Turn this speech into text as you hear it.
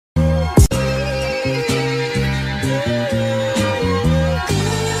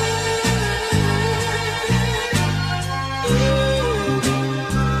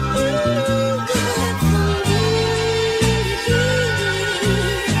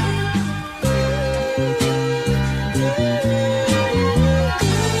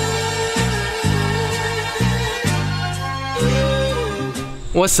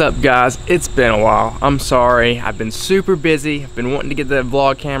What's up, guys? It's been a while. I'm sorry. I've been super busy. I've been wanting to get the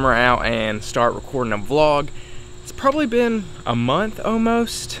vlog camera out and start recording a vlog. It's probably been a month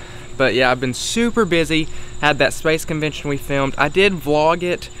almost, but yeah, I've been super busy. Had that space convention we filmed. I did vlog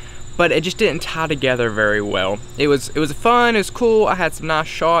it, but it just didn't tie together very well. It was fun, it was cool. I had some nice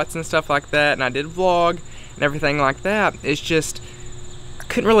shots and stuff like that, and I did vlog and everything like that. It's just I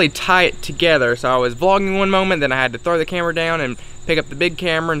couldn't really tie it together. So I was vlogging one moment, then I had to throw the camera down and pick up the big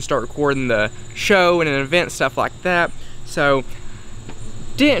camera and start recording the show and an event, stuff like that. So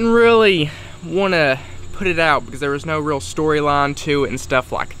didn't really want to put it out because there was no real storyline to it and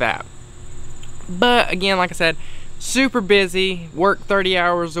stuff like that. But again, like I said, super busy, work 30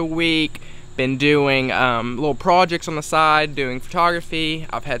 hours a week, been doing little projects on the side, doing photography.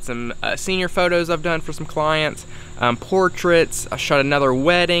 I've had some senior photos I've done for some clients, portraits. I shot another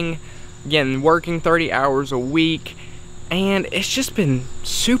wedding. Again, working 30 hours a week. And it's just been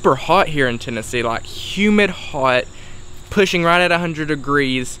super hot here in Tennessee, like humid hot, pushing right at 100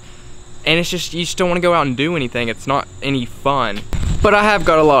 degrees. And it's just, you just don't want to go out and do anything. It's not any fun. But I have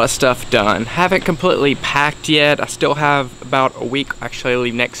got a lot of stuff done. Haven't completely packed yet. I still have about a week. Actually, I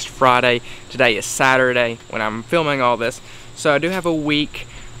leave next Friday. Today is Saturday when I'm filming all this. So I do have a week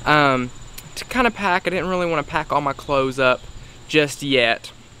to kind of pack. I didn't really want to pack all my clothes up just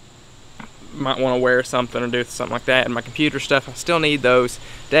yet. Might want to wear something or do something like that, and my computer stuff, I still need those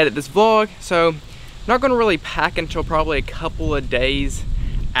to edit this vlog. So not going to really pack until probably a couple of days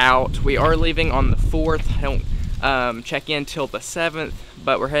out. We are leaving on the 4th. I don't check in till the 7th,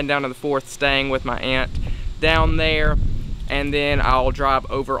 but we're heading down to the 4th, staying with my aunt down there, and then I'll drive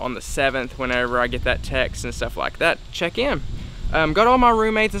over on the 7th whenever I get that text and stuff like that, check in. Got all my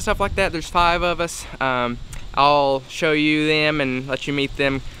roommates and stuff like that. There's 5 of us. I'll show you them and let you meet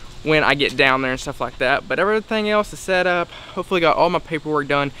them when I get down there and stuff like that. But everything else is set up. Hopefully got all my paperwork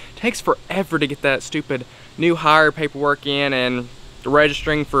done. Takes forever to get that stupid new hire paperwork in and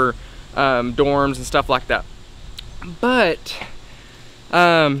registering for dorms and stuff like that. But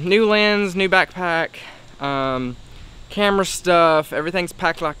new lens, new backpack, camera stuff, everything's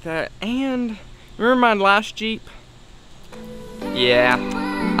packed like that. And remember my last Jeep? Yeah,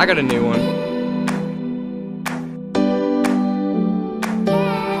 I got a new one.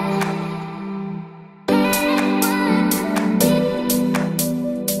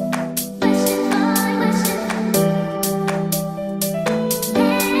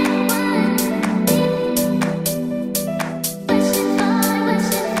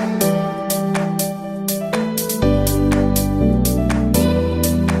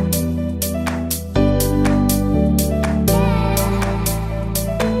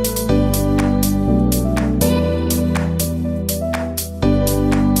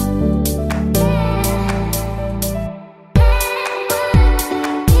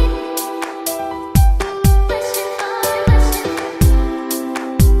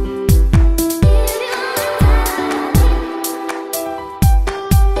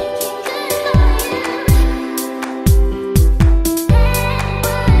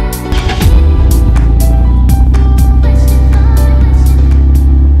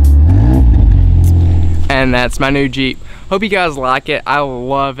 And that's my new Jeep. Hope you guys like it. I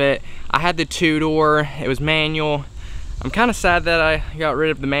love it. I had the 2-door, it was manual. I'm kind of sad that I got rid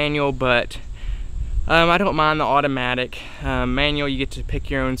of the manual, but I don't mind the automatic. Manual, you get to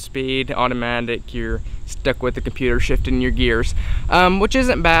pick your own speed. Automatic, you're stuck with the computer shifting your gears, which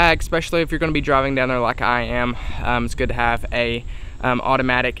isn't bad, especially if you're going to be driving down there like I am. It's good to have a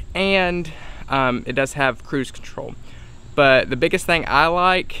automatic, and it does have cruise control. But the biggest thing I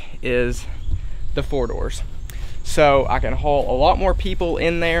like is the 4 doors. So I can haul a lot more people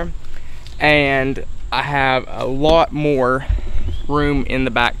in there, and I have a lot more room in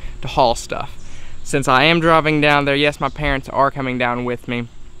the back to haul stuff. Since I am driving down there, yes, my parents are coming down with me,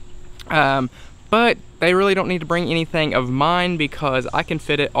 but they really don't need to bring anything of mine because I can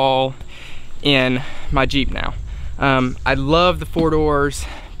fit it all in my Jeep now. I love the 4 doors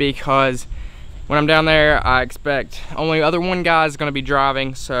because when I'm down there, I expect only other one guy is going to be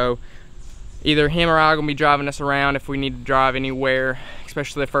driving, so either him or I are gonna be driving us around if we need to drive anywhere,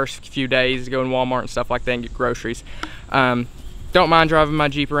 especially the first few days, go in Walmart and stuff like that and get groceries. Don't mind driving my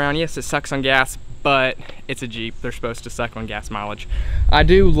Jeep around. Yes, it sucks on gas, but it's a Jeep. They're supposed to suck on gas mileage. I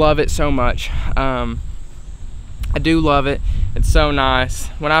do love it so much. I do love it. It's so nice.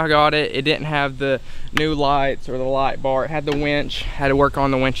 When I got it, it didn't have the new lights or the light bar. It had the winch. Had to work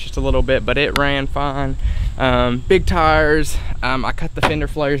on the winch just a little bit, but it ran fine. Big tires. I cut the fender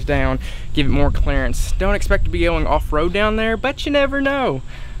flares down, give it more clearance. Don't expect to be going off-road down there, but you never know.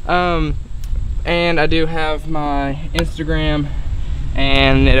 And I do have my Instagram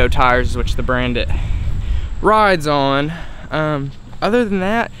and Nitto tires, which the brand it rides on. Other than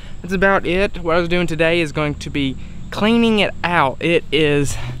that, that's about it. What I was doing today is going to be cleaning it out. It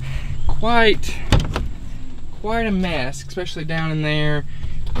is quite a mess, especially down in there.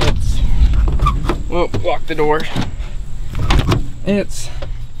 It's, well, lock the door. It's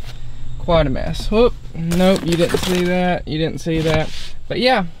quite a mess. Whoop, nope, you didn't see that. You didn't see that. But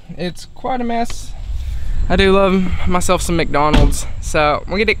yeah, it's quite a mess. I do love myself some McDonald's. So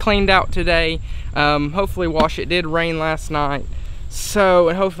we'll get it cleaned out today. Hopefully wash it. It did rain last night. So,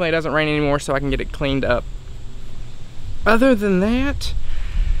 and hopefully it doesn't rain anymore so I can get it cleaned up. Other than that,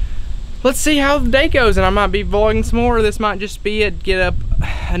 let's see how the day goes, and I might be vlogging some more. This might just be it. Get up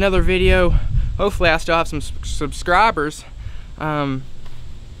another video. Hopefully I still have some subscribers.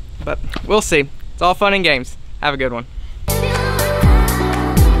 But we'll see. It's all fun and games. Have a good one.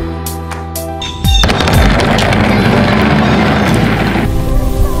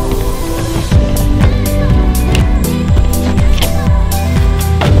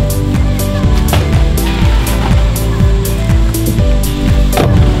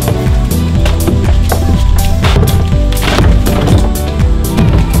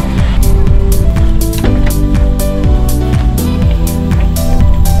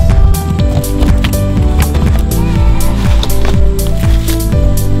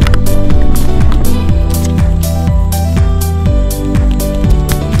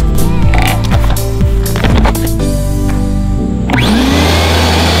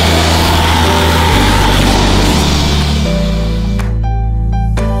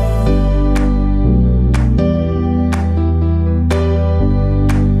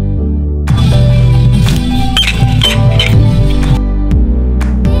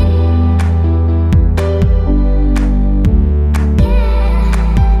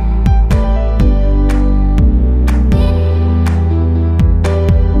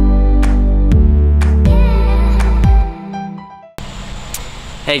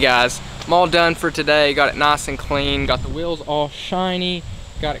 Hey guys, I'm all done for today. Got it nice and clean, got the wheels all shiny,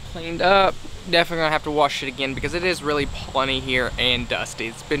 got it cleaned up. Definitely gonna have to wash it again because it is really punny here and dusty.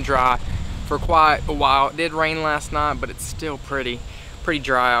 It's been dry for quite a while. It did rain last night, but it's still pretty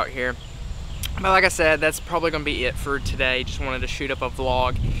dry out here. But like I said, that's probably gonna be it for today. Just wanted to shoot up a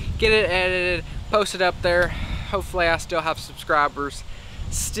vlog, get it edited, post it up there. Hopefully I still have subscribers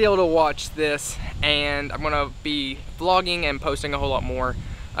still to watch this, and I'm gonna be vlogging and posting a whole lot more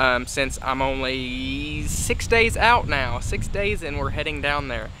since I'm only 6 days out now. 6 days and we're heading down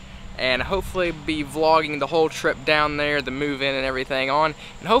there, and hopefully be vlogging the whole trip down there, the move in and everything on,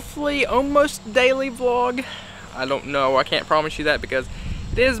 and hopefully almost daily vlog. I don't know, I can't promise you that because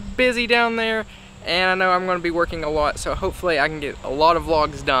it is busy down there and I know I'm going to be working a lot, so hopefully I can get a lot of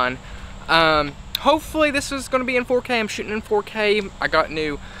vlogs done. Hopefully this is going to be in 4K. I'm shooting in 4K. I got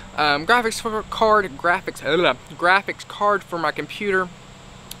new graphics card for my computer,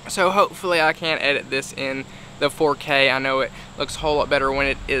 so hopefully I can edit this in the 4K. I know it looks a whole lot better when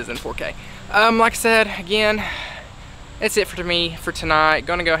it is in 4K. Like I said, again, that's it for me for tonight.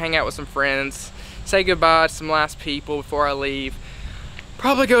 Gonna go hang out with some friends, say goodbye to some last people before I leave.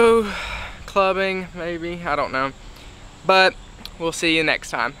 Probably go clubbing, maybe, I don't know. But we'll see you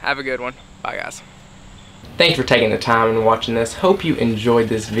next time. Have a good one. Bye guys. Thanks for taking the time and watching this. Hope you enjoyed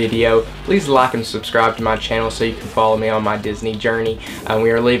this video. Please like and subscribe to my channel so you can follow me on my Disney journey.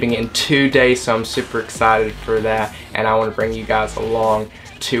 We are leaving in 2 days, so I'm super excited for that, and I want to bring you guys along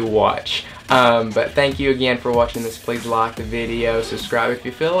to watch. But thank you again for watching this. Please like the video, subscribe if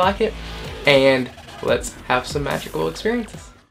you feel like it, and let's have some magical experiences.